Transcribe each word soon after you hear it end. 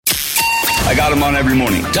I got them on every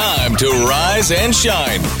morning. Time to rise and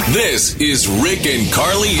shine. This is Rick and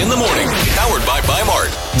Carly in the morning. Powered by Mart.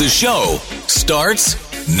 The show starts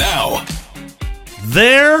now.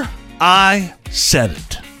 There, I said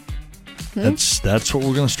it. That's what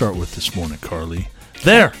we're going to start with this morning, Carly.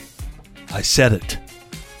 There, I said it.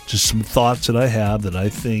 Just some thoughts that I have that I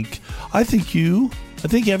think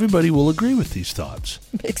everybody will agree with these thoughts.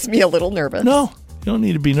 Makes me a little nervous. No, you don't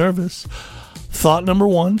need to be nervous. Thought number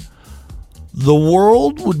one, the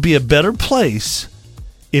world would be a better place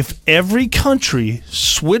if every country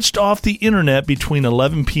switched off the internet between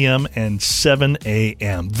 11 p.m. and 7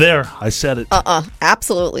 a.m. There, I said it.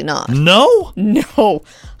 Absolutely not. No? No.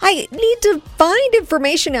 I need to find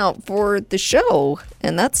information out for the show,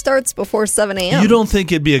 and that starts before 7 a.m. You don't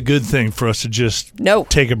think it'd be a good thing for us to just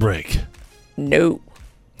take a break? No.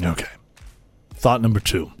 Okay. Thought number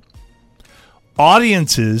two.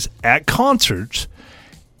 Audiences at concerts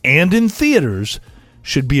and in theaters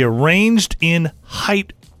should be arranged in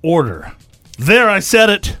height order. There, I said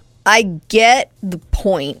it. I get the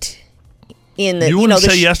point. You wouldn't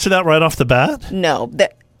say yes to that right off the bat? No.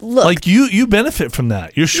 Look. Like you benefit from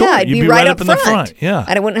that. You're short. Yeah, I'd You'd be right up in the front. Yeah.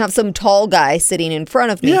 And I wouldn't have some tall guy sitting in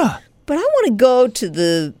front of me. Yeah. But I want to go to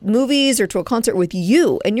the movies or to a concert with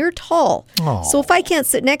you, and you're tall. Oh. So if I can't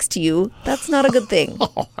sit next to you, that's not a good thing.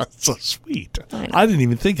 Oh, that's so sweet. I didn't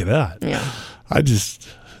even think of that. Yeah. I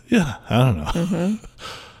don't know.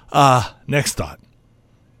 Mm-hmm. Next thought.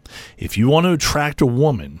 If you want to attract a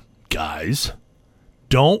woman, guys,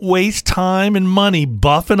 don't waste time and money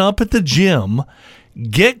buffing up at the gym.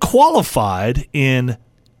 Get qualified in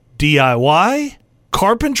DIY,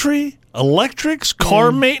 carpentry, electrics,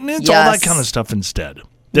 car maintenance, all that kind of stuff instead.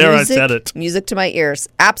 There, I said it. Music to my ears.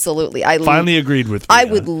 Absolutely. I finally agreed with me. I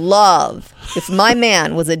would love if my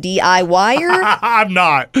man was a DIYer. I'm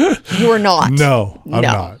not. You're not. No, I'm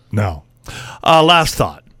not. No. Last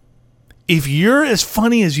thought. If you're as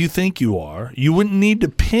funny as you think you are, you wouldn't need to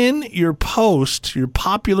pin your post, your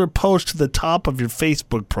popular post, to the top of your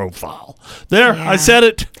Facebook profile. There, I said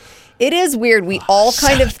it. It is weird. We all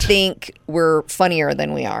kind of think we're funnier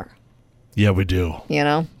than we are. Yeah, we do. You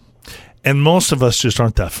know? And most of us just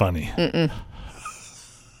aren't that funny.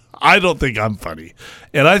 I don't think I'm funny.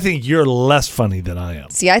 And I think you're less funny than I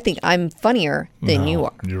am. See, I think I'm funnier than you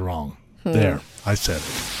are. You're wrong. There, I said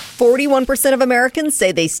it. 41% of Americans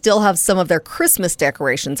say they still have some of their Christmas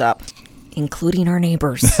decorations up, including our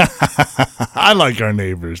neighbors. I like our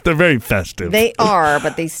neighbors. They're very festive. They are,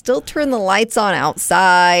 but they still turn the lights on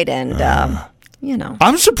outside and,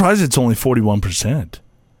 I'm surprised it's only 41%.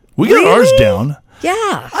 We got ours down.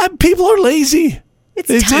 Yeah. People are lazy.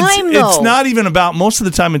 It's time, though. It's not even about, most of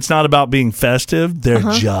the time, it's not about being festive. They're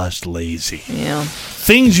just lazy. Yeah.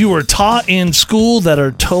 Things you were taught in school that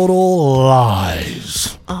are total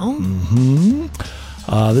lies. Oh.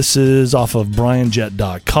 Mm-hmm. This is off of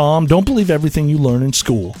BrianJet.com. Don't believe everything you learn in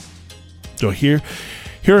school. So here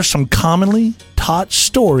are some commonly taught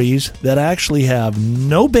stories that actually have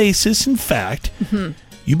no basis in fact.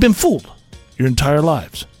 You've been fooled your entire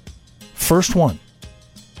lives. First one.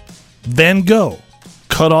 Van Gogh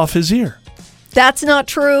cut off his ear. That's not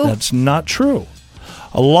true. That's not true.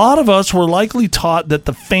 A lot of us were likely taught that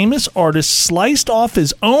the famous artist sliced off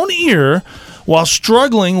his own ear while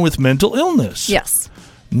struggling with mental illness. Yes.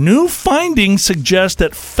 New findings suggest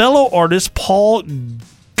that fellow artist Paul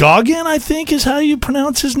Gauguin, I think is how you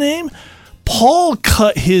pronounce his name, Paul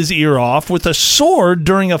cut his ear off with a sword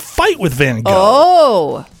during a fight with Van Gogh.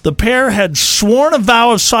 Oh. The pair had sworn a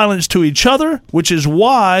vow of silence to each other, which is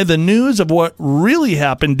why the news of what really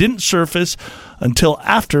happened didn't surface until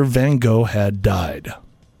after Van Gogh had died.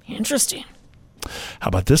 Interesting. How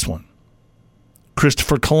about this one?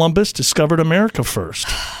 Christopher Columbus discovered America first.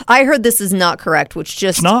 I heard this is not correct, which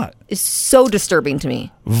just is so disturbing to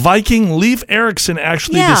me. Viking Leif Erikson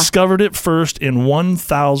actually discovered it first in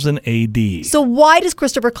 1000 AD. So why does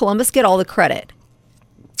Christopher Columbus get all the credit?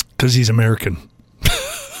 Because he's American.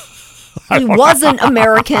 He wasn't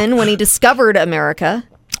American when he discovered America.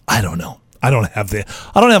 I don't know. I don't have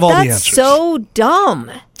all the answers. That's so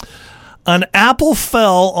dumb. An apple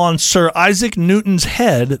fell on Sir Isaac Newton's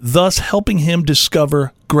head, thus helping him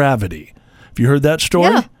discover gravity. Have you heard that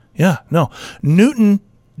story? Yeah. No. Newton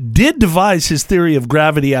did devise his theory of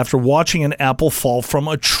gravity after watching an apple fall from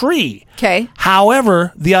a tree. Okay.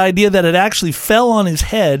 However, the idea that it actually fell on his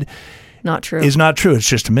head is not true. It's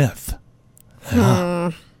just a myth.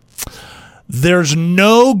 There's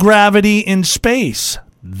no gravity in space.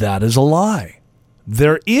 That is a lie.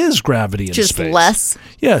 There is gravity in space. Just less?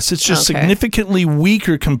 Yes, it's just significantly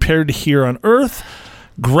weaker compared to here on Earth.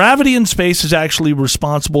 Gravity in space is actually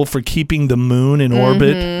responsible for keeping the moon in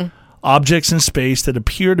orbit Objects in space that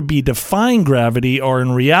appear to be defying gravity are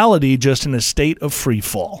in reality just in a state of free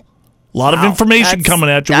fall. A lot of information coming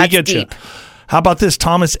at you. We get deep. you. How about this?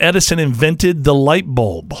 Thomas Edison invented the light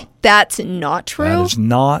bulb. That's not true. That is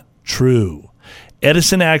not true.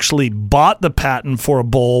 Edison actually bought the patent for a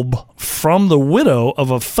bulb from the widow of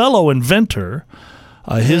a fellow inventor.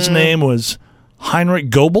 His name was Heinrich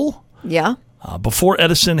Goebel. Yeah. Before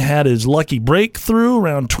Edison had his lucky breakthrough,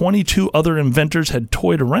 around 22 other inventors had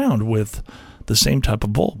toyed around with the same type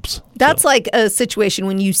of bulbs. That's like a situation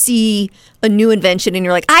when you see a new invention and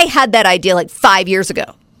you're like, I had that idea like 5 years ago.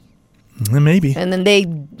 Maybe. And then they,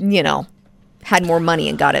 had more money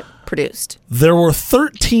and got it produced. There were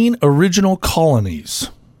 13 original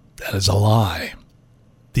colonies. That is a lie.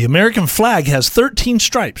 The American flag has 13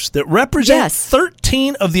 stripes that represent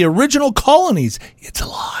 13 of the original colonies. It's a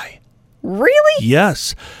lie. Really?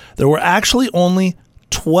 Yes. There were actually only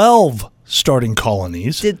 12 starting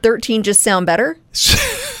colonies. Did 13 just sound better?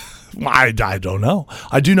 I don't know.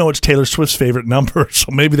 I do know it's Taylor Swift's favorite number,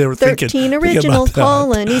 so maybe they were 13 original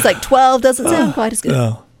colonies. Like 12 doesn't sound quite as good.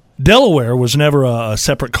 No. Delaware was never a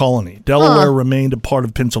separate colony. Delaware remained a part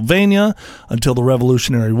of Pennsylvania until the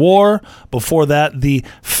Revolutionary War. Before that, the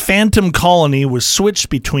Phantom Colony was switched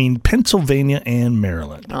between Pennsylvania and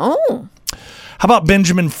Maryland. Oh. How about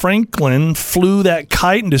Benjamin Franklin flew that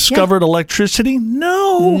kite and discovered electricity?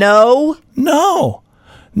 No.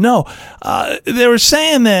 They were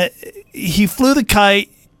saying that he flew the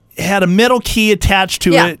kite, had a metal key attached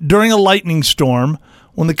to it during a lightning storm.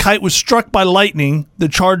 When the kite was struck by lightning, the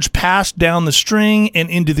charge passed down the string and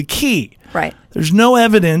into the key. Right. There's no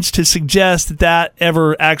evidence to suggest that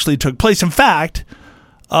ever actually took place. In fact,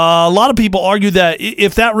 a lot of people argue that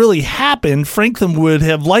if that really happened, Franklin would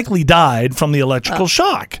have likely died from the electrical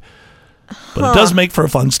shock. But it does make for a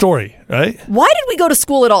fun story, right? Why did we go to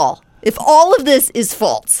school at all? If all of this is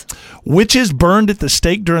false. Witches burned at the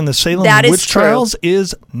stake during the Salem witch trials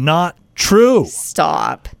is not true.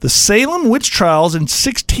 Stop. The Salem witch trials in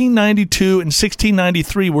 1692 and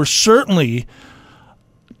 1693 were certainly,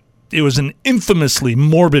 it was an infamously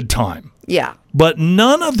morbid time. Yeah. But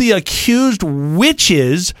none of the accused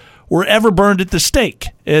witches were ever burned at the stake,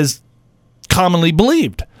 as commonly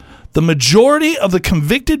believed. The majority of the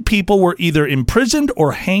convicted people were either imprisoned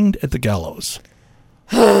or hanged at the gallows.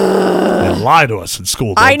 They lie to us in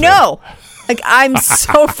school. I know. Like, I'm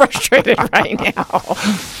so frustrated right now.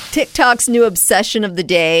 TikTok's new obsession of the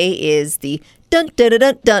day is the dun dun dun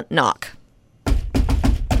dun, dun knock.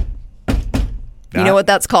 You know what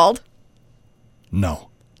that's called? No.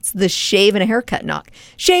 It's the shave and a haircut knock.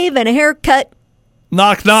 Shave and a haircut.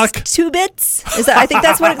 Knock, knock. 2 bits. I think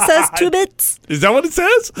that's what it says. 2 bits. Is that what it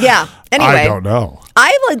says? Yeah. Anyway, I don't know.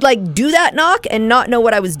 I would like do that knock and not know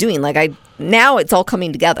what I was doing. Now it's all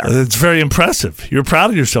coming together. It's very impressive. You're proud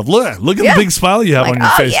of yourself. Look at the big smile you have on your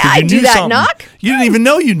face. Yeah, I do that knock. You didn't even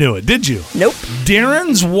know you knew it, did you? Nope.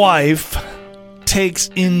 Darren's wife takes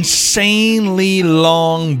insanely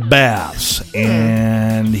long baths,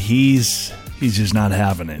 and he's just not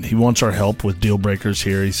having it. He wants our help with deal breakers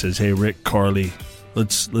here. He says, "Hey, Rick, Carly,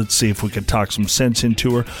 let's see if we can talk some sense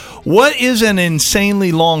into her." What is an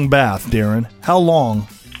insanely long bath, Darren? How long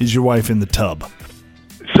is your wife in the tub?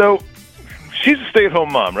 So, she's a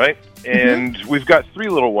stay-at-home mom, right? And we've got 3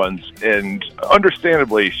 little ones, and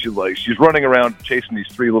understandably, she's running around chasing these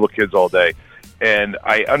 3 little kids all day. And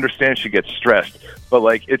I understand she gets stressed, but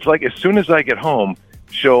it's like as soon as I get home,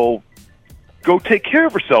 she'll go take care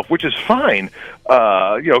of herself, which is fine.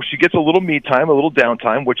 She gets a little me time, a little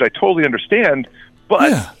downtime, which I totally understand.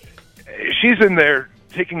 But she's in there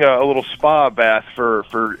taking a little spa bath for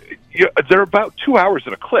they're about 2 hours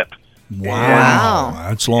at a clip. Wow.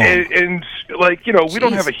 That's long. And we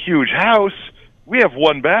don't have a huge house. We have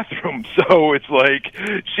 1 bathroom, so it's like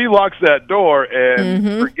she locks that door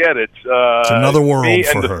and forget it. It's another world me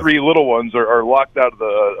for and the her. 3 little ones are locked out of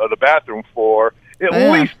the bathroom for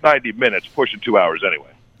at least 90 minutes, pushing 2 hours anyway.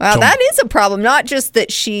 Wow, that is a problem. Not just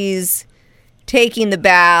that she's taking the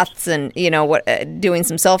baths and doing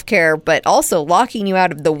some self-care, but also locking you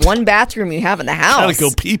out of the 1 bathroom you have in the house. Gotta go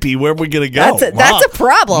pee-pee. Where are we gonna go? That's a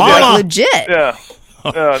problem. Mama. Legit. Yeah.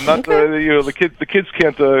 The kids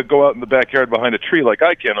can't go out in the backyard behind a tree like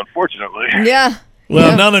I can, unfortunately. Yeah.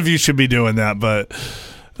 Well, none of you should be doing that, but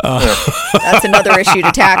that's another issue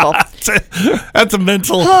to tackle. That's a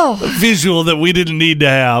mental visual that we didn't need to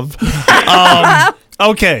have.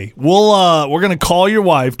 Okay, we're gonna call your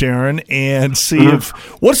wife, Darren, and see if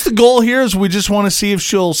what's the goal here. Is we just want to see if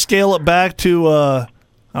she'll scale it back to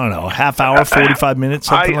I don't know, a half hour, 45 minutes,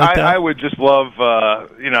 something like that. I would just love,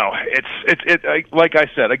 it's like I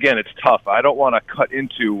said, again, it's tough. I don't want to cut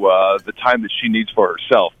into the time that she needs for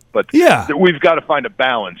herself. but Yeah. we've got to find a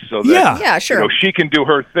balance so that Yeah, sure. you know, she can do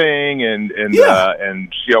her thing, and you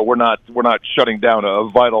know, we're not shutting down a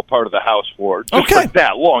vital part of the house for just Okay. for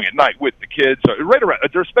that long at night with the kids, right around,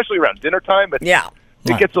 especially around dinner time.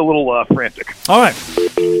 It gets a little frantic. All right.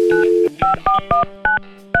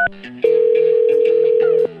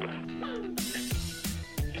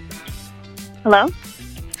 Hello?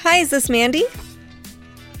 Hi, is this Mandy?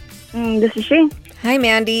 This is she. Hi,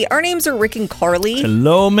 Mandy. Our names are Rick and Carly.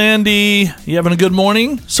 Hello, Mandy. You having a good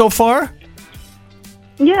morning so far?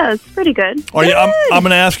 Yeah, it's pretty good. Are you? I'm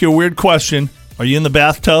going to ask you a weird question. Are you in the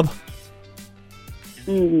bathtub?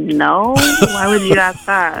 No. Why would you ask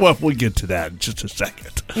that? Well, we'll get to that in just a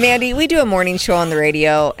second. Mandy, we do a morning show on the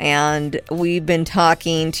radio, and we've been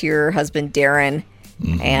talking to your husband, Darren,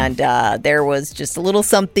 and there was just a little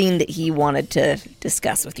something that he wanted to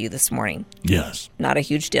discuss with you this morning. Yes. Not a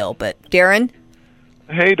huge deal, but Darren?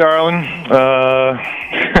 Hey, darling.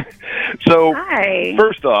 So, Hi.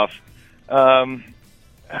 first off,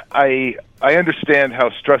 I understand how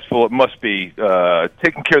stressful it must be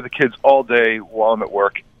taking care of the kids all day while I'm at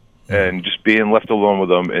work and just being left alone with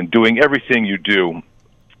them and doing everything you do.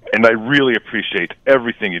 And I really appreciate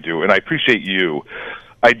everything you do, and I appreciate you.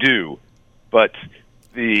 I do. But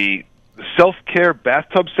the self-care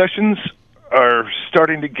bathtub sessions are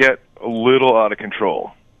starting to get a little out of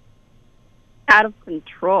control. Out of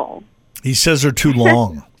control. He says they're too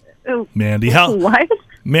long. Mandy, What?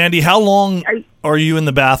 Mandy, how long are you in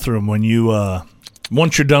the bathroom when you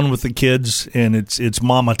once you're done with the kids and it's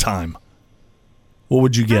mama time? What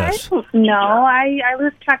would you guess? I don't know. I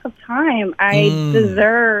lose track of time. I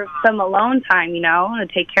deserve some alone time, to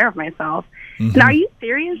take care of myself. And are you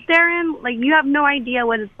serious, Darren? Like, you have no idea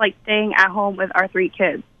what it's like staying at home with our 3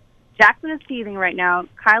 kids. Jackson is teething right now.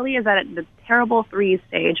 Kylie is at the terrible 3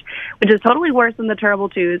 stage, which is totally worse than the terrible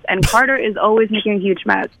 2s. And Carter is always making a huge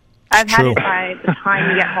mess. I've had it by the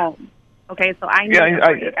time you get home. Okay, so I need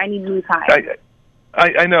I need new time.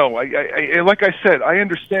 I know. I like I said, I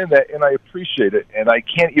understand that, and I appreciate it, and I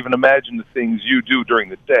can't even imagine the things you do during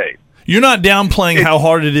the day. You're not downplaying how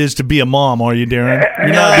hard it is to be a mom, are you, Darren?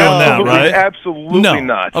 You're not doing that, right? Absolutely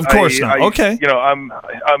not. Of course not. Okay. I'm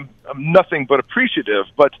nothing but appreciative,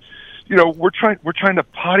 but we're trying to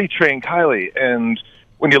potty train Kylie, and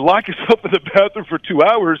when you lock yourself in the bathroom for 2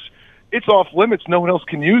 hours, it's off limits. No one else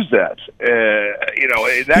can use that.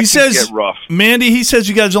 That can get rough. Mandy, he says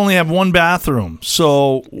you guys only have one bathroom,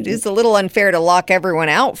 so It is a little unfair to lock everyone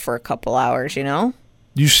out for a couple hours,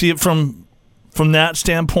 you see it from that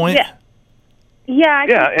standpoint? Yeah, I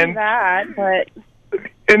can see that, but...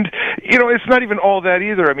 And, it's not even all that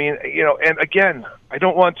either. I mean, and again, I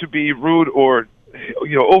don't want to be rude or,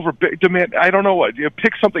 over demand. I don't know what.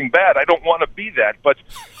 Pick something bad. I don't want to be that. But,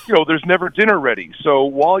 there's never dinner ready. So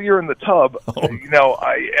while you're in the tub,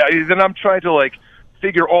 then I'm trying to,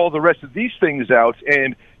 figure all the rest of these things out.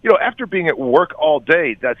 And, after being at work all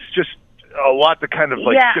day, that's just a lot to kind of,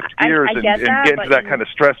 shift gears and get into that kind of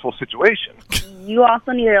stressful situation. You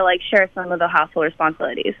also need to share some of the household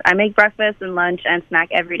responsibilities. I make breakfast and lunch and snack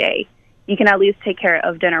every day. You can at least take care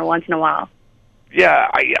of dinner once in a while. Yeah,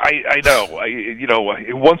 I know.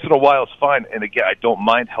 Once in a while is fine. And again, I don't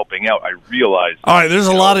mind helping out. I realize. All right, there's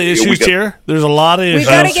a lot of issues here. There's a lot of issues.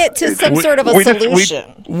 We got to get to some sort of a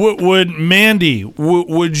solution. Would Mandy,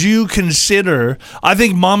 would you consider? I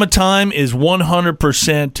think Mama Time is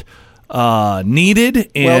 100%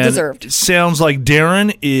 needed and well deserved. It sounds like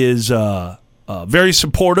Darren is very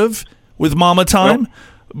supportive with Mama Time.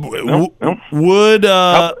 Would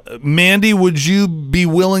Mandy, would you be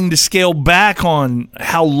willing to scale back on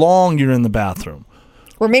how long you're in the bathroom?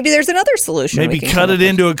 Or maybe there's another solution. Maybe cut it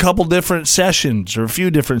into a couple different sessions or a few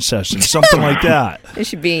different sessions, something like that. It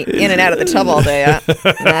should be in and out of the tub all day.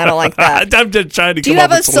 I don't like that. I'm just trying to. Do you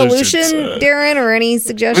have a solution, Darren, or any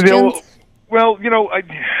suggestions? Well,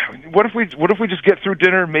 what if we just get through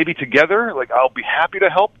dinner maybe together? I'll be happy to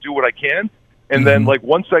help, do what I can, and then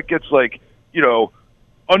once that gets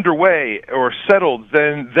underway or settled,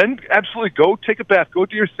 then absolutely go take a bath, go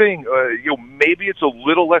do your thing. Maybe it's a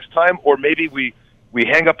little less time, or maybe we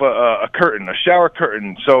hang up a curtain, a shower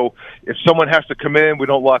curtain, so if someone has to come in, we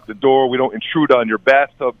don't lock the door, we don't intrude on your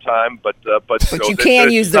bathtub time, but you can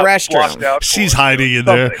use the restroom. She's hiding in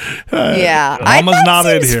there. Yeah, Mama's not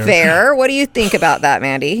in here. Fair. What do you think about that,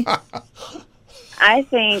 Mandy? I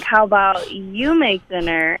think, how about you make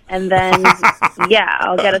dinner, and then,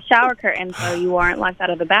 I'll get a shower curtain so you aren't locked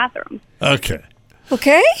out of the bathroom. Okay.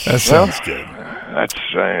 Okay. That sounds good. That's.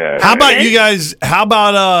 How about you guys? How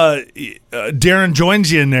about Darren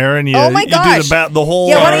joins you in there and you, Oh my you gosh. do the whole.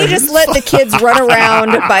 Yeah, why don't you just let the kids run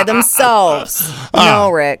around by themselves? No,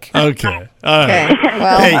 Rick. Okay. All right. Okay.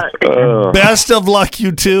 Well, Hey, best of luck,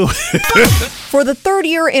 you two. for the third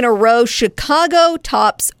year in a row, Chicago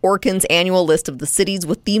tops Orkin's annual list of the cities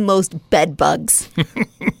with the most bed bugs.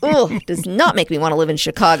 Ugh, does not make me want to live in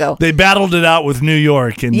Chicago. They battled it out with New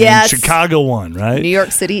York, and Yes. then Chicago won, right? New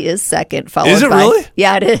York City is second, followed Is it by... really?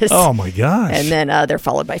 Yeah, it is. Oh, my gosh. And then they're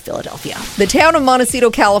followed by Philadelphia. The town of Montecito,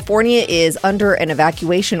 California is under an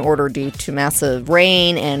evacuation order due to massive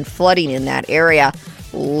rain and flooding in that area.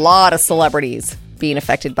 A lot of celebrities being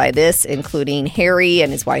affected by this, including Harry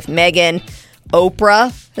and his wife Meghan.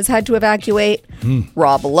 Oprah has had to evacuate.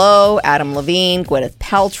 Rob Lowe, Adam Levine, Gwyneth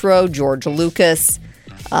Paltrow, George Lucas.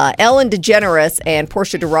 Ellen DeGeneres and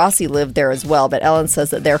Portia de Rossi live there as well, but Ellen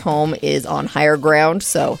says that their home is on higher ground,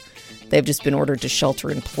 so they've just been ordered to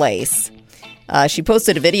shelter in place. She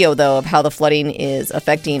posted a video, though, of how the flooding is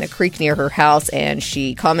affecting a creek near her house, and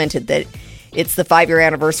she commented that it's the 5-year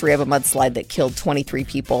anniversary of a mudslide that killed 23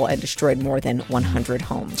 people and destroyed more than 100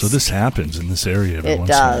 homes. So this happens in this area every It once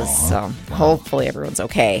does. in a while. Huh? So hopefully everyone's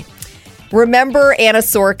okay. Remember Anna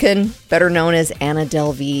Sorkin, better known as Anna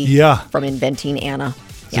Delvey Yeah. from Inventing Anna?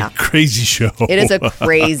 Yeah. Crazy show. It is a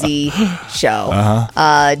crazy show.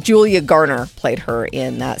 Julia Garner played her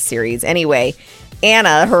in that series. Anyway,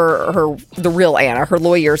 Anna, the real Anna, her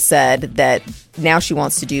lawyer said that now she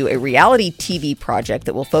wants to do a reality TV project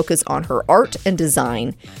that will focus on her art and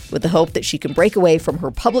design with the hope that she can break away from her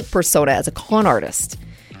public persona as a con artist.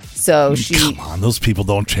 So she... Come on, those people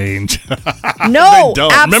don't change. No, They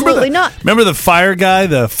don't. absolutely not. Remember the fire guy,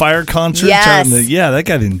 the fire concert? Yes. Yeah, that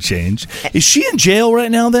guy didn't change. Is she in jail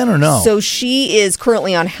right now then or no? So she is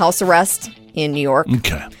currently on house arrest in New York.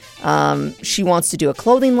 Okay. She wants to do a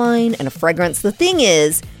clothing line and a fragrance. The thing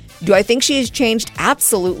is, do I think she has changed?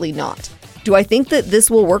 Absolutely not. Do I think that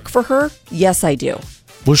this will work for her? Yes, I do.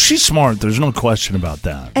 Well, she's smart. There's no question about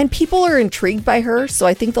that. And people are intrigued by her, so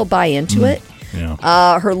I think they'll buy into it.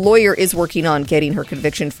 Yeah. Her lawyer is working on getting her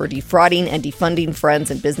conviction for defrauding and defunding friends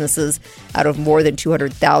and businesses out of more than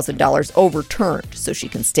 $200,000 overturned so she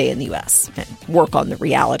can stay in the U.S. and work on the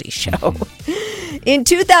reality show. In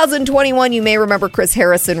 2021, you may remember Chris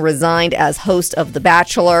Harrison resigned as host of The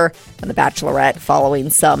Bachelor and The Bachelorette following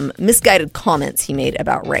some misguided comments he made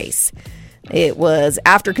about race. It was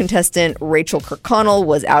after contestant Rachel Kirkconnell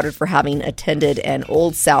was outed for having attended an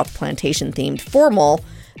Old South plantation-themed formal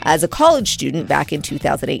as a college student back in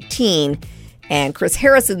 2018. And Chris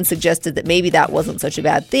Harrison suggested that maybe that wasn't such a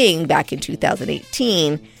bad thing back in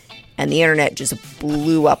 2018. And the internet just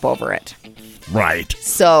blew up over it. Right.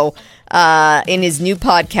 So in his new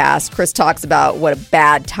podcast, Chris talks about what a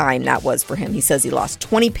bad time that was for him. He says he lost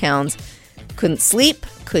 20 pounds, couldn't sleep,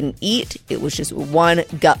 couldn't eat. It was just one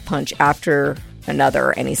gut punch after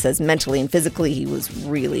another. And he says mentally and physically, he was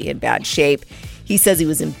really in bad shape. He says he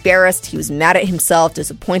was embarrassed. He was mad at himself,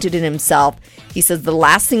 disappointed in himself. He says the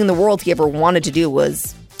last thing in the world he ever wanted to do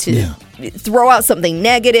was to throw out something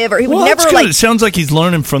negative, or he would never that's good. like. It sounds like he's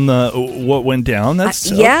learning from what went down. That's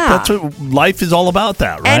yeah. That's what life is all about.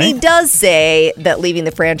 That right. And he does say that leaving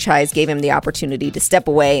the franchise gave him the opportunity to step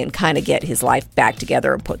away and kind of get his life back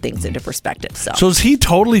together and put things into perspective. So is he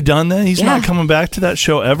totally done then? He's Yeah. not coming back to that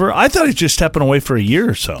show ever? I thought he was just stepping away for a year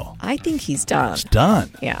or so. I think he's done. Done.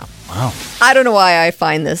 Yeah. Wow. I don't know why I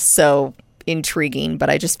find this so intriguing, but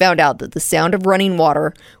I just found out that the sound of running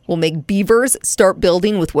water will make beavers start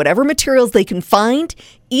building with whatever materials they can find,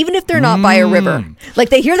 even if they're not by a river. Like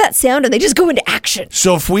they hear that sound and they just go into action.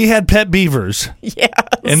 So if we had pet beavers Yeah.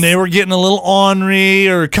 and they were getting a little ornery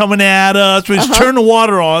or coming at us, we just turn the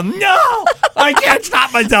water on. No, I can't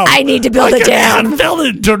stop myself. I need to build a dam. Build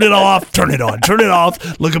it. Turn it off. Turn it on. Turn it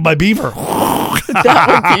off. Look at my beaver.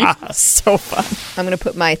 That would be so fun. I'm going to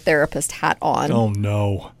put my therapist hat on. Oh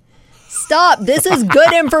no. Stop. This is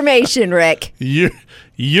good information, Rick.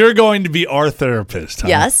 You're going to be our therapist, huh?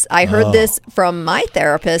 Yes, I heard this from my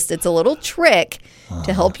therapist. It's a little trick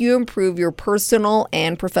to help you improve your personal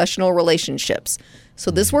and professional relationships.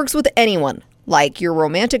 So this works with anyone, like your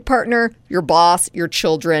romantic partner, your boss, your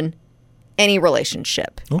children, any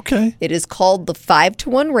relationship. Okay. It is called the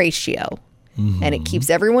 5-to-1 ratio, and it keeps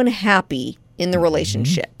everyone happy in the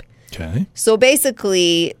relationship. Okay. So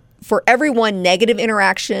basically, for every one negative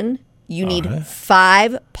interaction, you need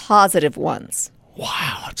 5 positive ones.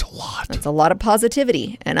 Wow, that's a lot. It's a lot of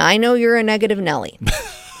positivity. And I know you're a negative Nelly.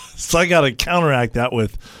 So I got to counteract that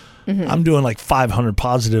with I'm doing like 500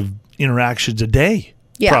 positive interactions a day.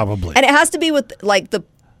 Yeah. Probably. And it has to be with like the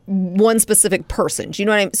one specific person. Do you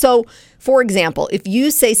know what I mean? So, for example, if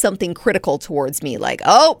you say something critical towards me, like,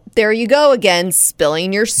 oh, there you go again,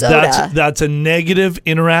 spilling your soda. That's a negative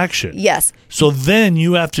interaction. Yes. So then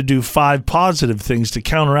you have to do 5 positive things to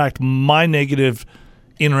counteract my negative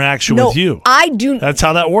interaction with you. I do. That's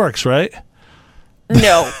how that works, right?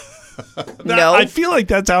 No. No. I feel like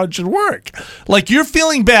that's how it should work. Like, you're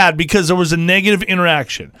feeling bad because there was a negative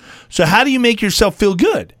interaction. So how do you make yourself feel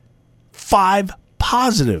good? 5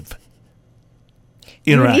 positive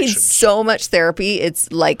interactions. You need so much therapy.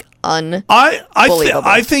 It's like unbelievable.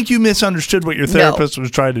 I think you misunderstood what your therapist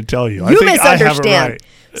was trying to tell you. I think misunderstand. I have it right.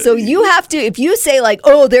 So you have to, if you say like,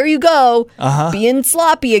 oh, there you go, being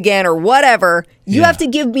sloppy again or whatever, you have to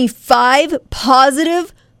give me 5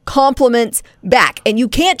 positive compliments back. And you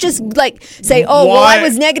can't just like say, oh, well, I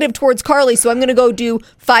was negative towards Carly, so I'm going to go do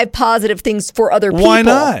 5 positive things for other people.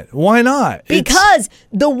 Why not? Because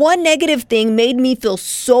the one negative thing made me feel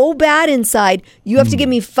so bad inside. You have to give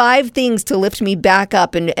me 5 things to lift me back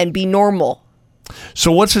up and be normal.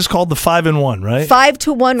 So what's this called? The 5 and 1, right? 5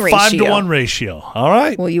 to 1 ratio. 5 to 1 ratio. All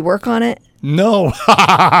right. Will you work on it? No.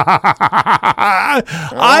 I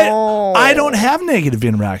don't have negative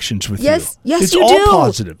interactions with you. Yes, it's you all do.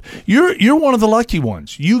 positive. You're one of the lucky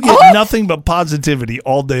ones. You get nothing but positivity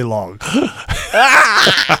all day long.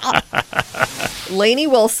 Lainey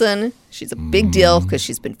Wilson, she's a big deal because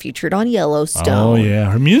she's been featured on Yellowstone. Oh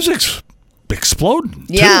yeah, her music's exploding.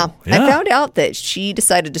 Yeah. Too. I found out that she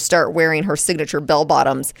decided to start wearing her signature bell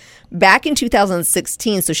bottoms back in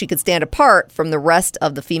 2016 so she could stand apart from the rest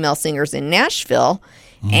of the female singers in Nashville.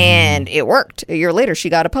 And it worked. A year later, she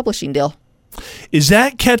got a publishing deal. Is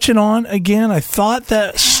that catching on again? I thought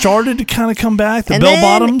that started to kind of come back. The and bell then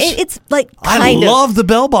bottoms. It's like I love the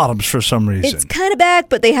bell bottoms for some reason. It's kind of back,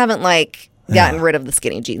 but they haven't like gotten rid of the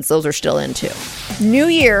skinny jeans. Those are still in too. New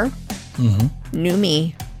year, new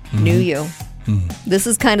me, new you. This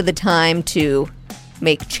is kind of the time to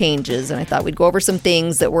make changes, and I thought we'd go over some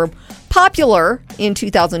things that were popular in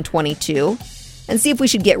 2022 and see if we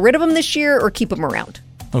should get rid of them this year or keep them around.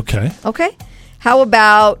 Okay. How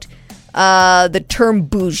about the term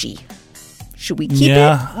bougie? Should we keep it?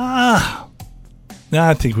 I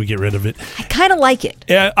think we get rid of it. I kind of like it.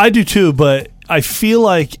 Yeah, I do too, but I feel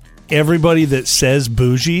like everybody that says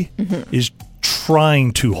bougie is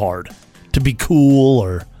trying too hard to be cool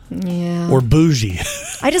or bougie.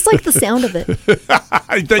 I just like the sound of it.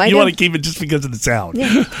 I think you want to keep it just because of the sound.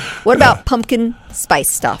 Yeah. What about pumpkin spice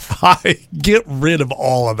stuff? I get rid of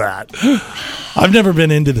all of that. I've never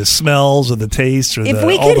been into the smells or the taste or if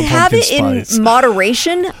we all could the have it spice. in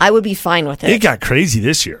moderation, I would be fine with it. It got crazy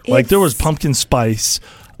this year. Like there was pumpkin spice.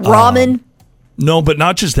 Ramen. No, but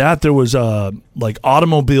not just that. There was like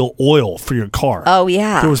automobile oil for your car. Oh,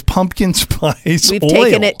 yeah. There was pumpkin spice We've oil.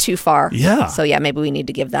 taken it too far. Yeah. So, yeah, maybe we need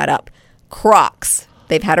to give that up. Crocs.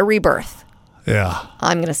 They've had a rebirth. Yeah.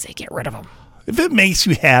 I'm going to say get rid of them. If it makes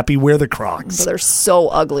you happy, wear the Crocs. But they're so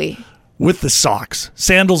ugly. With the socks.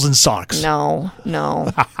 Sandals and socks. No.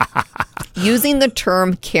 Using the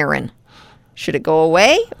term Karen. Should it go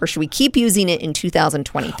away, or should we keep using it in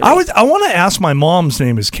 2023? I want to ask my mom's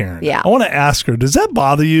name is Karen. Yeah. I want to ask her, does that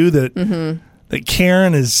bother you that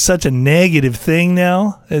Karen is such a negative thing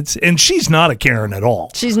now? And she's not a Karen at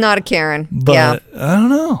all. She's not a Karen. But yeah. I don't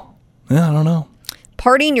know. Yeah, I don't know.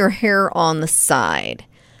 Parting your hair on the side.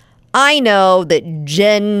 I know that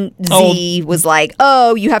Gen Z was like,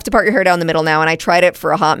 oh, you have to part your hair down the middle now. And I tried it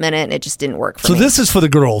for a hot minute and it just didn't work for me. So this is for the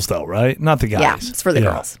girls though, right? Not the guys. Yeah, it's for the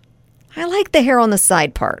girls. I like the hair on the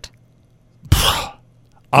side part.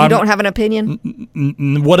 You don't have an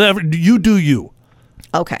opinion? Whatever. You do you.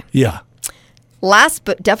 Okay. Yeah. Last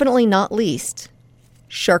but definitely not least,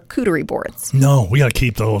 charcuterie boards. No, we got to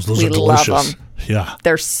keep those. Those We are delicious. love them. Yeah.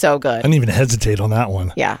 They're so good. I didn't even hesitate on that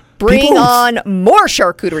one. Yeah. Bring on more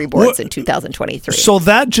charcuterie boards in 2023. So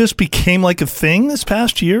that just became like a thing this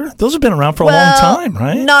past year? Those have been around for a long time,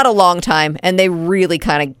 right? Not a long time, and they really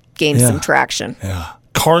kind of gained some traction. Yeah.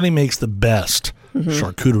 Carly makes the best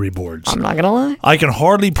charcuterie boards. I'm not going to lie. I can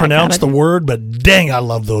hardly pronounce the word, but dang, I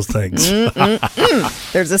love those things.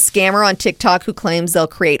 There's a scammer on TikTok who claims they'll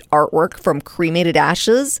create artwork from cremated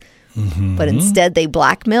ashes, but instead they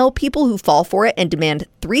blackmail people who fall for it and demand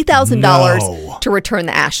 $3,000 to return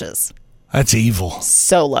the ashes. That's evil.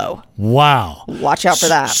 So low. Wow. Watch out for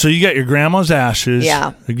that. So you got your grandma's ashes.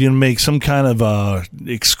 Yeah. You're going to make some kind of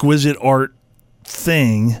exquisite art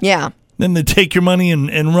thing. Yeah. Then they take your money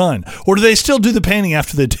and run. Or do they still do the painting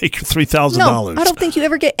after they take your $3,000? No, I don't think you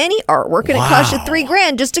ever get any artwork, and it costs you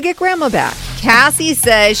 $3,000 just to get grandma back. Cassie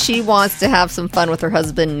says she wants to have some fun with her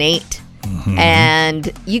husband, Nate.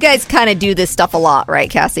 And you guys kind of do this stuff a lot, right,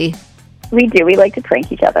 Cassie? We do. We like to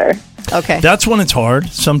prank each other. Okay. That's when it's hard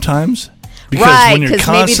sometimes. Because Right, when you're 'cause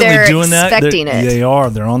maybe constantly they're doing that, expecting it.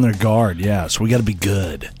 they're on their guard. Yeah, so we got to be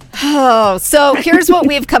good. Oh, so here's what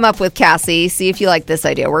we've come up with, Cassie. See if you like this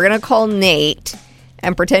idea. We're going to call Nate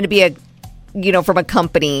and pretend to be from a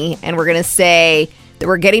company, and we're going to say that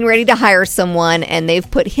we're getting ready to hire someone, and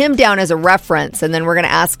they've put him down as a reference, and then we're going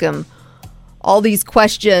to ask him all these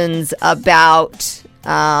questions about,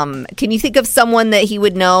 can you think of someone that he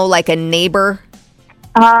would know, like a neighbor?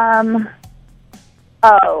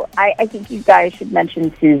 I think you guys should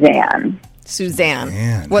mention Suzanne Suzanne.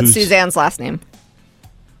 Man, What's who's- Suzanne's last name?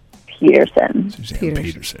 Peterson. Suzanne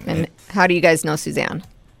Peterson. And how do you guys know Suzanne?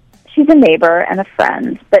 She's a neighbor and a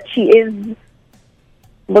friend, but she is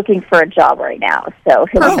looking for a job right now, so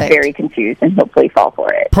he'll Perfect. be very confused and hopefully fall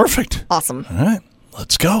for it. Perfect. Awesome. All right,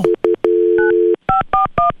 let's go.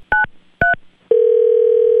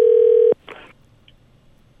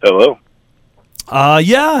 Hello.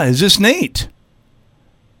 Yeah, is this Nate?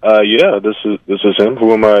 Yeah, this is him.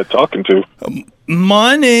 Who am I talking to?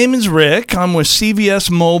 My name is Rick. I'm with CVS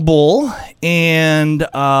Mobile, and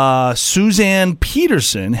Suzanne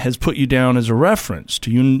Peterson has put you down as a reference. Do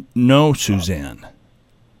you know Suzanne?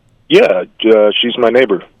 Yeah, she's my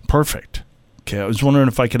neighbor. Perfect. Okay, I was wondering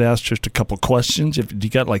if I could ask just a couple questions. If you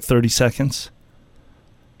got like 30 seconds.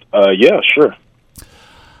 Yeah, sure.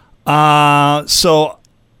 So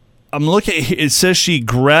I'm looking. It says she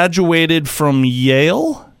graduated from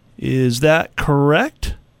Yale. Is that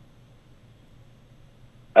correct?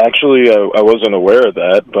 Actually, I wasn't aware of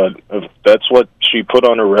that, but if that's what she put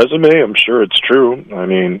on her resume, I'm sure it's true. I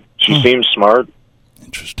mean, she seems smart.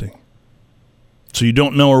 Interesting. So you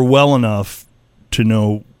don't know her well enough to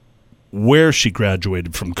know where she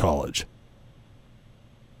graduated from college.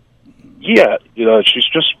 Yeah, she's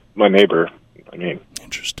just my neighbor. I mean,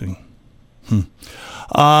 Interesting.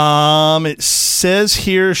 It says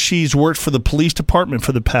here she's worked for the police department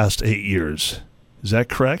for the past 8 years. Is that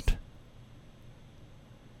correct?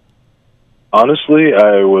 honestly,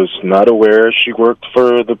 I was not aware she worked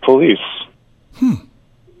for the police.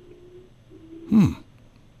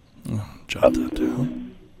 Jot that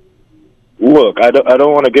down. Look, I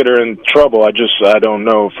don't want to get her in trouble. I don't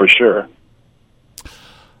know for sure.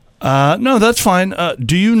 No, that's fine.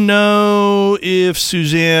 Do you know if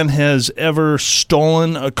Suzanne has ever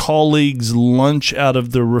stolen a colleague's lunch out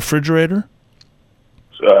of the refrigerator?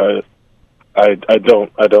 I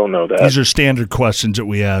don't know that. These are standard questions that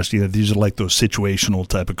we ask. You know, these are like those situational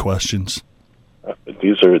type of questions.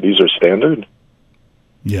 These are standard.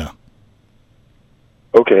 Yeah.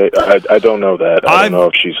 Okay, I don't know that. I don't know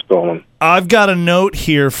if she's stolen. I've got a note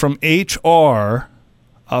here from HR,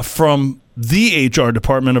 from the HR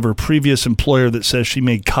department of her previous employer that says she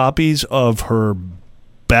made copies of her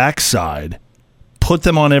backside, put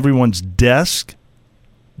them on everyone's desk.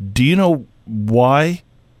 Do you know why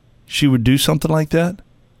she would do something like that?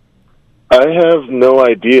 I have no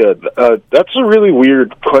idea. That's a really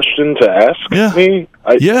weird question to ask me.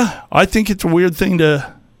 I think it's a weird thing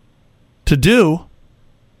to do.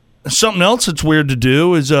 Something else that's weird to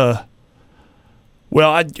do is,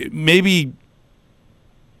 maybe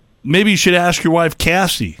you should ask your wife,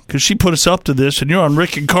 Cassie, because she put us up to this, and you're on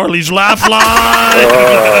Rick and Carly's Laugh Line.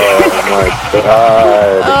 Oh, my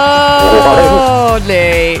God. Oh,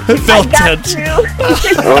 Nate. It felt tense.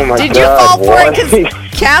 Oh, my Did you God. fall for it? Why? Because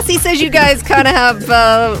Cassie says you guys kind of have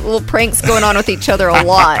little pranks going on with each other a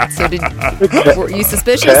lot. So were you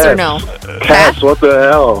suspicious or no? Cass, what the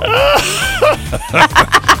hell?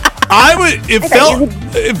 It felt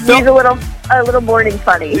A little morning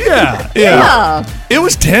funny. Yeah. It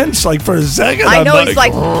was tense, like for a second. I know he's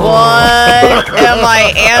like, what am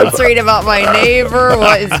I answering about my neighbor?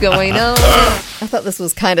 What is going on? I thought this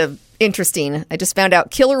was kind of interesting. I just found out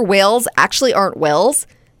killer whales actually aren't whales.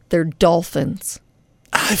 They're dolphins.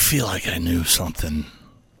 I feel like I knew something.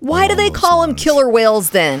 Why do they call them killer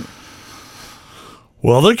whales then?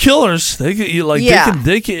 Well, they're killers. They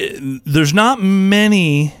can. There's not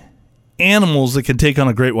many animals that can take on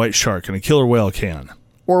a great white shark, and a killer whale can.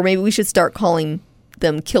 Or maybe we should start calling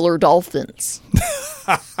them killer dolphins.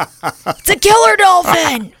 It's a killer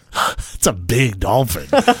dolphin! It's a big dolphin.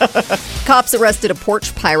 Cops arrested a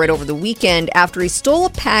porch pirate over the weekend after he stole a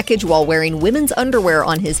package while wearing women's underwear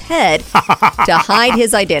on his head to hide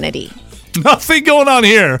his identity. Nothing going on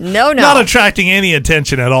here. No. Not attracting any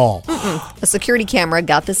attention at all. A security camera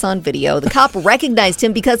got this on video. The cop recognized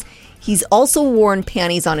him because he's also worn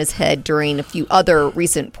panties on his head during a few other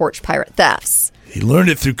recent porch pirate thefts. He learned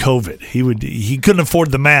it through COVID. He couldn't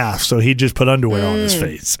afford the mask, so he just put underwear on his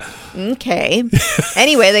face. Okay.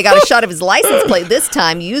 Anyway, they got a shot of his license plate this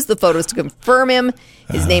time, used the photos to confirm him.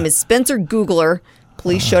 His name is Spencer Googler.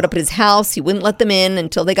 Police showed up at his house. He wouldn't let them in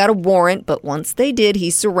until they got a warrant, but once they did, he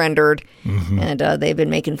surrendered, and they've been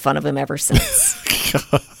making fun of him ever since.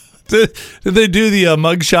 Did they do the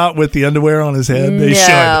mugshot with the underwear on his head?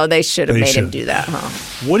 They should have made him do that, huh?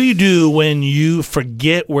 What do you do when you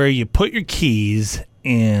forget where you put your keys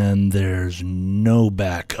and there's no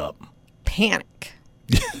backup? Panic.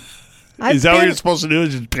 Is that what you're supposed to do?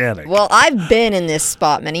 Is just panic? Well, I've been in this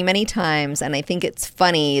spot many, many times, and I think it's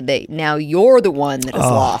funny that now you're the one that has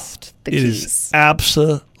lost the keys. It is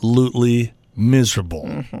absolutely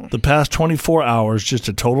miserable. The past 24 hours, just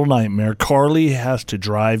a total nightmare. Carly has to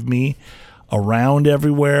drive me around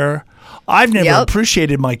everywhere. I've never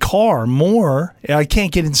appreciated my car more. I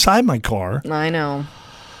can't get inside my car. I know.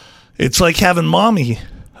 It's like having mommy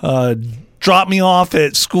drop me off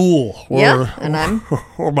at school or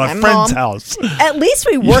my friend's house. At least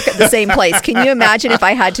we work at the same place. Can you imagine if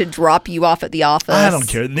I had to drop you off at the office? I don't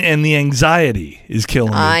care. And the anxiety is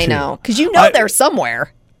killing me, I too. know. Because they're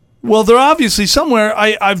somewhere. Well, they're obviously somewhere.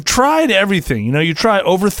 I've tried everything. You try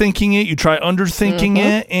overthinking it, you try underthinking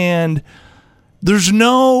it, and there's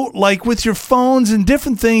no, like with your phones and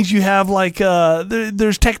different things, you have like,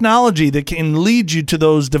 there's technology that can lead you to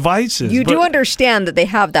those devices. You do understand that they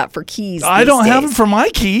have that for keys. I don't have it for my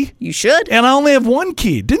key. You should. And I only have one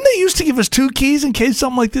key. Didn't they used to give us 2 keys in case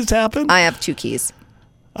something like this happened? I have 2 keys.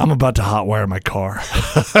 I'm about to hotwire my car.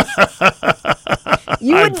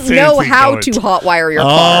 You wouldn't know how to hotwire your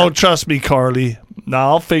car. Oh, trust me, Carly. No,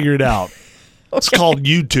 I'll figure it out. It's called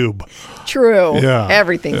YouTube. True. Yeah.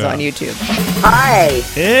 Everything's on YouTube. Hi,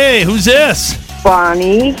 Hey, who's this?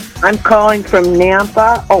 Bonnie. I'm calling from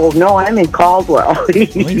Nampa. Oh, no, I'm in Caldwell. Oh,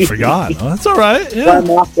 you forgot. Oh, that's all right. Yeah. I'm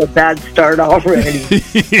off to a bad start already.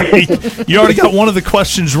 You already got one of the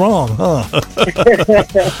questions wrong, huh?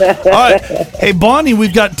 All right. Hey, Bonnie,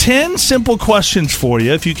 we've got 10 simple questions for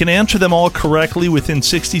you. If you can answer them all correctly within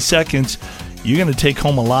 60 seconds, you're going to take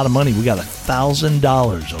home a lot of money. We got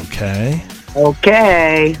 $1,000, okay?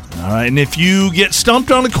 Okay. All right. And if you get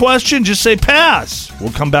stumped on a question, just say pass.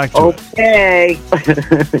 We'll come back to it. Okay.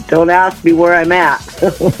 Don't ask me where I'm at. All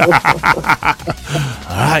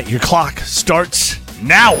right. Your clock starts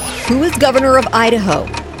now. Who is governor of Idaho?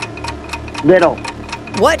 Little.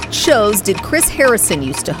 What shows did Chris Harrison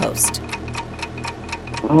used to host?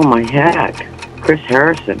 Oh, my heck. Chris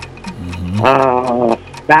Harrison.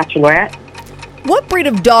 Bachelorette. What breed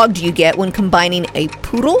of dog do you get when combining a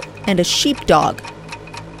poodle and a sheepdog?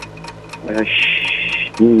 A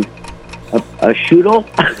shoodle.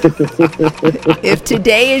 If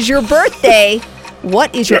today is your birthday,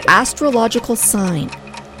 what is your astrological sign?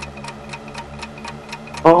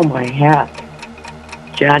 Oh, my heck.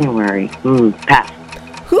 January. Pass.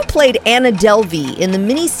 Who played Anna Delvey in the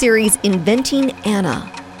miniseries Inventing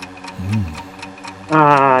Anna?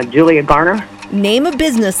 Julia Garner. Name a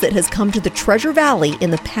business that has come to the Treasure Valley in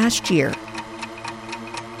the past year.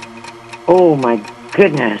 Oh, my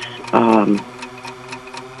goodness.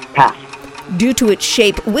 Pass. Due to its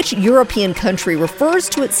shape, which European country refers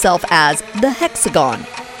to itself as the hexagon?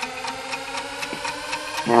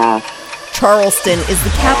 Pass. Charleston is the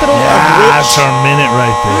capital of That's which... our minute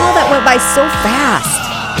right Oh, that went by so fast.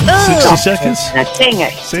 60 seconds. Dang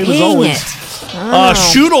it. Same as Dang always. it.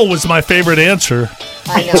 Shoodle was my favorite answer.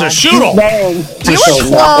 I know. It's a shoodle. Bang. You were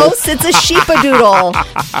close. It's a sheepadoodle.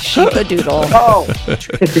 Sheepadoodle. Oh,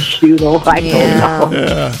 shoodle. I don't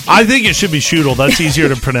know. I think it should be shoodle. That's easier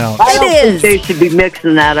to pronounce. I don't It think is. they should be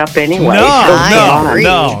mixing that up anyway. I agree.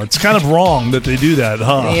 No. It's kind of wrong that they do that,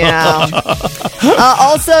 huh? Yeah.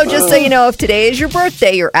 Also, just so you know, if today is your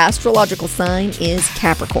birthday, your astrological sign is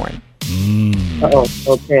Capricorn. Oh,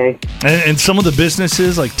 okay. And some of the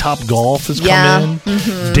businesses, like Top Golf, has come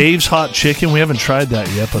in. Dave's Hot Chicken. We haven't tried that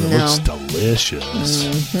yet, but it looks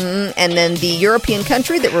delicious. And then the European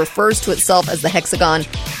country that refers to itself as the hexagon,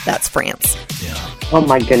 that's France. Yeah. Oh,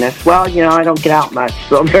 my goodness. Well, I don't get out much,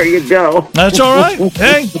 so there you go. That's all right.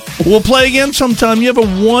 Hey, we'll play again sometime. You have a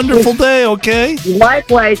wonderful day, okay?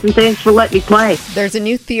 Likewise, and thanks for letting me play. There's a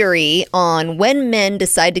new theory on when men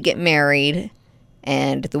decide to get married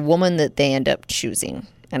and the woman that they end up choosing.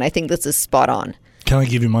 And I think this is spot on. Can I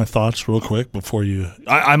give you my thoughts real quick before you...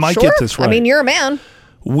 I might Sure. get this right. I mean, you're a man.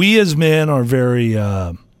 We as men are very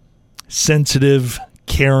sensitive,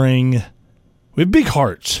 caring. We have big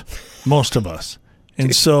hearts, most of us.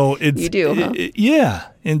 And so it's... You do, huh? Yeah.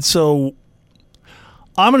 And so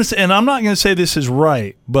I'm going to say, and I'm not going to say this is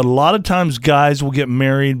right, but a lot of times guys will get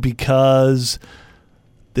married because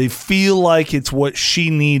they feel like it's what she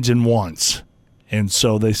needs and wants. And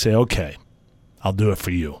so they say, okay, I'll do it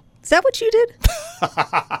for you. Is that what you did?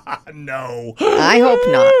 No. I hope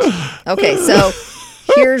not. Okay, so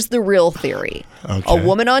here's the real theory. Okay. A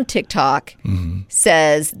woman on TikTok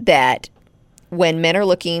says that when men are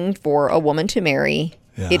looking for a woman to marry,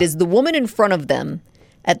 it is the woman in front of them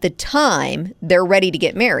at the time they're ready to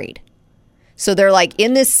get married. So they're like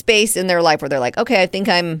in this space in their life where they're like, okay, I think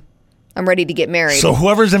I'm ready to get married. So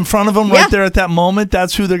whoever's in front of them right there at that moment,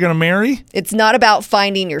 that's who they're going to marry? It's not about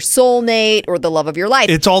finding your soulmate or the love of your life.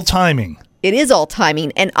 It's all timing. It is all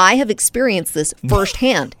timing, and I have experienced this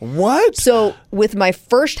firsthand. What? So with my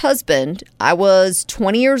first husband, I was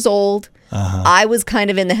 20 years old. I was kind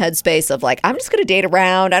of in the headspace of like, I'm just going to date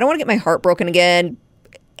around. I don't want to get my heart broken again.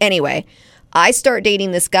 Anyway, I start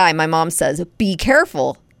dating this guy. My mom says, be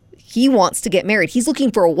careful. He wants to get married. He's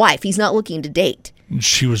looking for a wife. He's not looking to date.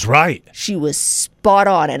 She was right. She was spot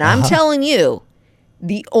on. And I'm telling you,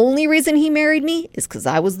 the only reason he married me is because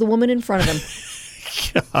I was the woman in front of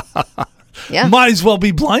him. Yeah. Might as well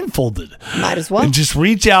be blindfolded. Might as well. And just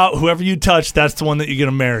reach out. Whoever you touch, that's the one that you're going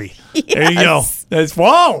to marry. Yes. There you go. That's,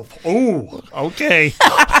 whoa. Ooh, okay.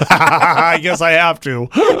 I guess I have to.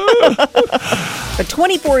 A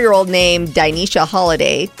 24-year-old named Dinesha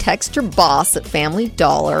Holiday texted her boss at Family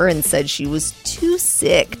Dollar and said she was too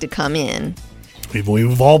sick to come in.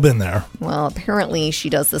 We've all been there. Well, apparently she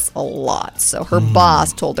does this a lot. So her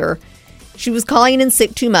boss told her she was calling in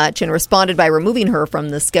sick too much and responded by removing her from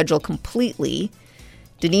the schedule completely.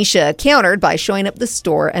 Dinesha countered by showing up at the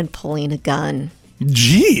store and pulling a gun.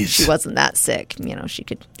 Jeez. She wasn't that sick. You know, she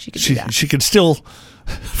could do that. She could still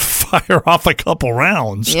fire off a couple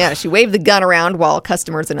rounds. Yeah, she waved the gun around while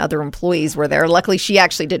customers and other employees were there. Luckily, she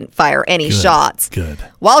actually didn't fire any shots. Good.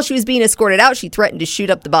 While she was being escorted out, she threatened to shoot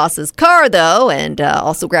up the boss's car, though, and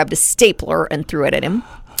also grabbed a stapler and threw it at him.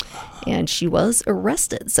 And she was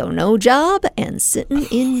arrested. So no job and sitting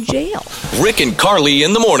in jail. Rick and Carly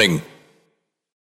in the morning.